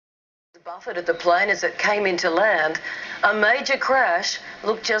buffeted the plane as it came into land, a major crash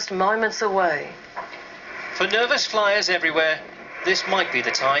looked just moments away. For nervous flyers everywhere, this might be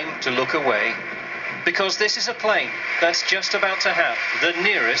the time to look away. Because this is a plane that's just about to have the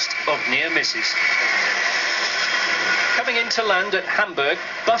nearest of near misses. Coming into land at Hamburg,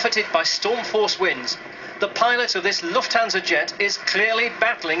 buffeted by storm force winds, the pilot of this Lufthansa jet is clearly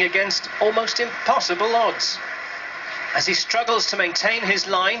battling against almost impossible odds. As he struggles to maintain his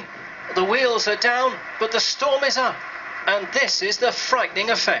line, the wheels are down, but the storm is up, and this is the frightening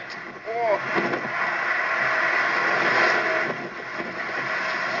effect.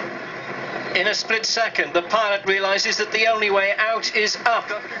 In a split second, the pilot realizes that the only way out is up,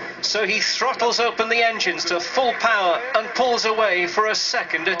 so he throttles open the engines to full power and pulls away for a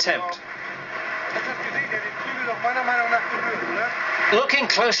second attempt. Looking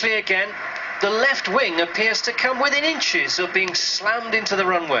closely again, the left wing appears to come within inches of being slammed into the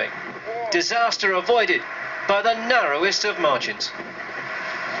runway. Disaster avoided by the narrowest of margins.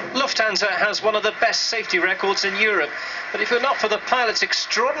 Lufthansa has one of the best safety records in Europe, but if it were not for the pilot's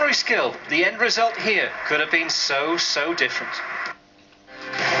extraordinary skill, the end result here could have been so different.